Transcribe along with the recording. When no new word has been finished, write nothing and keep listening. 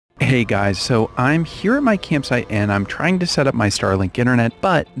Hey guys, so I'm here at my campsite and I'm trying to set up my Starlink internet,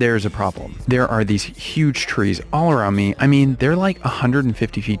 but there's a problem. There are these huge trees all around me. I mean, they're like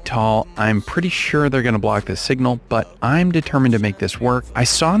 150 feet tall. I'm pretty sure they're going to block the signal, but I'm determined to make this work. I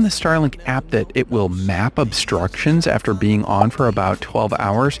saw in the Starlink app that it will map obstructions after being on for about 12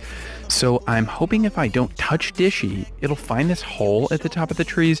 hours. So I'm hoping if I don't touch Dishy, it'll find this hole at the top of the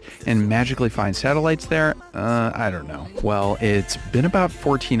trees and magically find satellites there. I don't know. Well, it's been about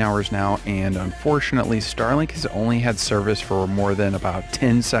 14 hours now, and unfortunately, Starlink has only had service for more than about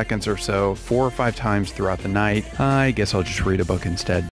 10 seconds or so, 4 or 5 times throughout the night. I guess I'll just read a book instead.